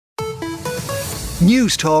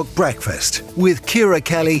News Talk Breakfast with Ciara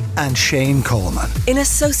Kelly and Shane Coleman. In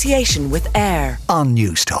association with AIR on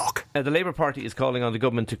News Talk. The Labour Party is calling on the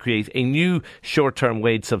government to create a new short-term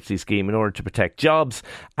wage subsidy scheme in order to protect jobs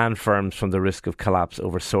and firms from the risk of collapse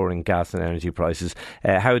over soaring gas and energy prices.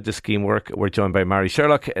 How would the scheme work? We're joined by Marie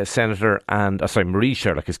Sherlock, Senator and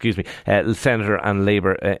Senator and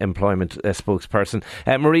Labour employment spokesperson.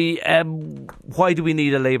 Marie, why do we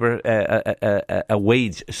need a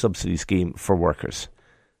wage subsidy scheme for workers?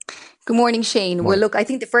 Good morning, Shane. Well, look, I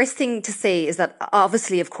think the first thing to say is that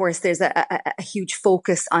obviously, of course, there's a huge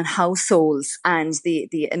focus on households and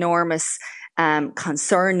the enormous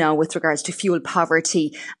concern now with regards to fuel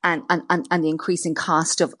poverty and the increasing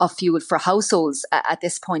cost of fuel for households at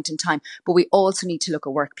this point in time. But we also need to look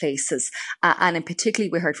at workplaces. And in particular,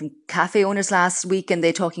 we heard from cafe owners last week, and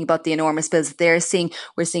they're talking about the enormous bills that they're seeing.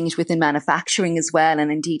 We're seeing it within manufacturing as well.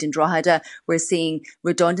 And indeed in Drogheda, we're seeing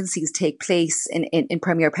redundancies take place in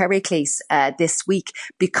Premier Perricles this week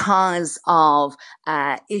because of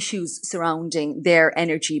issues surrounding their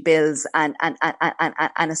energy bills and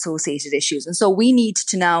associated issues. And so we need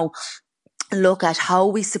to now look at how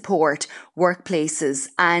we support workplaces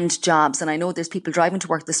and jobs. And I know there's people driving to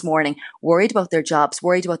work this morning worried about their jobs,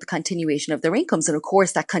 worried about the continuation of their incomes, and of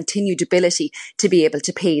course that continued ability to be able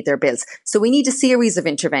to pay their bills. So we need a series of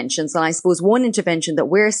interventions. And I suppose one intervention that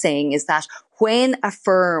we're saying is that when a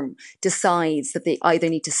firm decides that they either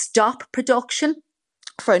need to stop production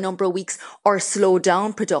for a number of weeks or slow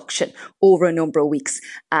down production over a number of weeks.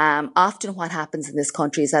 Often what happens in this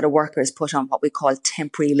country is that a worker is put on what we call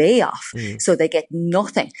temporary layoff. So they get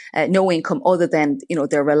nothing, no income other than,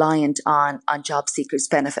 they're reliant on job seekers'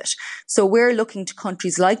 benefit. So we're looking to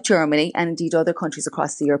countries like Germany and indeed other countries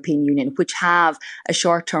across the European Union, which have a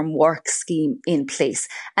short-term work scheme in place.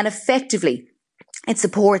 And effectively, it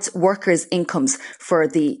supports workers' incomes for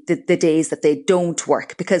the days that they don't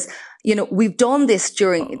work, because we've done this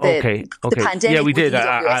during the pandemic. Yeah, we did.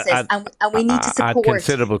 And we need to support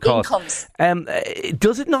considerable cost. incomes.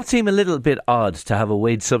 Does it not seem a little bit odd to have a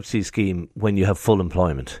wage subsidy scheme when you have full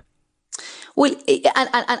employment? Well,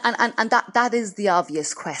 and that is the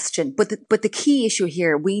obvious question. But the key issue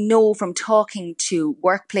here, we know from talking to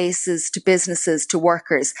workplaces, to businesses, to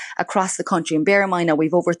workers across the country, and bear in mind now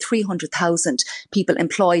we've over 300,000 people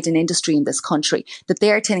employed in industry in this country, that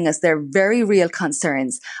they're telling us their very real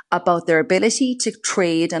concerns about their ability to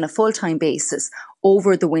trade on a full-time basis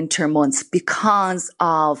over the winter months because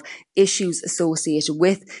of issues associated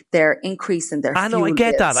with their increase in their fuel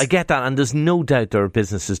bills. I get that. And there's no doubt there are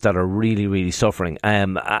businesses that are really, really suffering.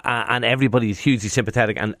 And everybody is hugely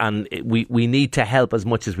sympathetic and we need to help as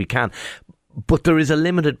much as we can. But there is a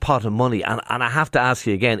limited pot of money. And I have to ask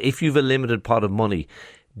you again, if you've a limited pot of money,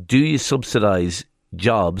 do you subsidise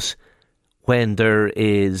jobs when there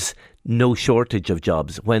is no shortage of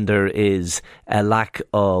jobs, when there is a lack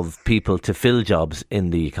of people to fill jobs in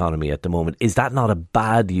the economy at the moment? Is that not a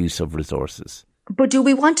bad use of resources? But do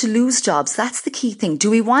we want to lose jobs? That's the key thing. Do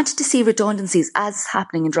we want to see redundancies as is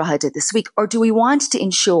happening in Drogheda this week? Or do we want to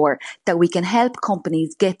ensure that we can help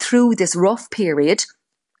companies get through this rough period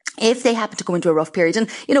if they happen to go into a rough period? And,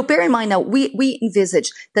 bear in mind now, we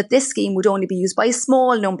envisage that this scheme would only be used by a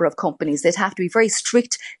small number of companies. There'd have to be very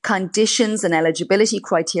strict conditions and eligibility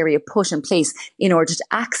criteria put in place in order to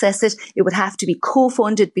access it. It would have to be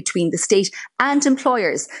co-funded between the state and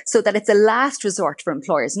employers, so that it's a last resort for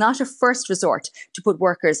employers, not a first resort to put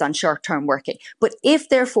workers on short-term working. But if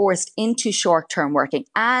they're forced into short-term working,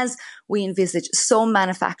 as we envisage some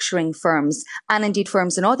manufacturing firms and indeed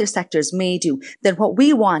firms in other sectors may do, then what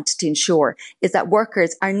we want to ensure is that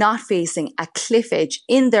workers are not facing a cliff edge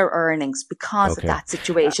in their earnings because of that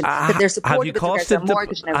situation, that they're supported with regards to their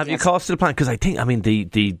mortgage and everything. Have you costed the plan? Because I think,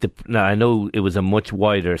 now I know it was a much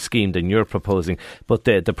wider scheme than you're proposing, but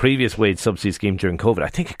the previous wage subsidy scheme during COVID, I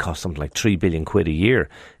think it cost something like 3 billion quid a year.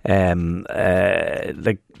 And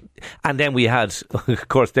then we had, of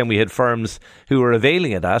course, firms who were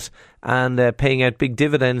availing of that and paying out big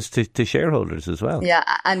dividends to shareholders as well. Yeah,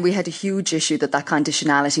 and we had a huge issue that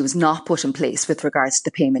conditionality was not put in place with regards to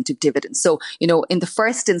the payment of dividends. So, in the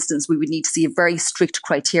first instance, we would need to see a very strict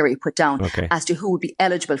criteria put down as to who would be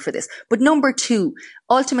eligible for this. But number two,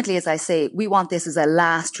 ultimately, as I say, we want this as a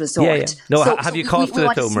last resort. Yeah. No, have you costed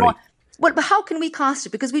it though, Marie? Well, but how can we cost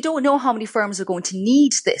it? Because we don't know how many firms are going to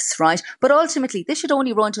need this, right? But ultimately, this should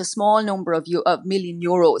only run to a small number of million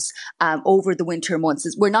euros over the winter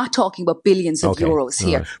months. We're not talking about billions of euros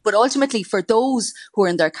here. Right. But ultimately, for those who are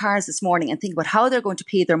in their cars this morning and think about how they're going to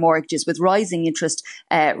pay their mortgages with rising interest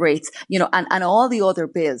rates, and all the other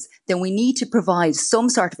bills, then we need to provide some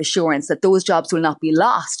sort of assurance that those jobs will not be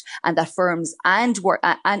lost and that firms and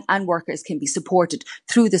workers can be supported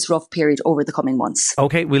through this rough period over the coming months.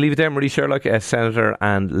 OK, we'll leave it there. Marie Sherlock, Senator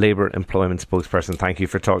and Labour Employment Spokesperson, thank you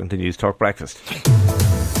for talking to News Talk Breakfast.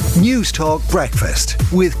 News Talk Breakfast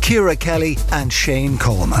with Ciara Kelly and Shane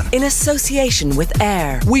Coleman. In association with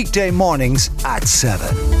AIR. Weekday mornings at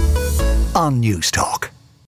 7 on News Talk.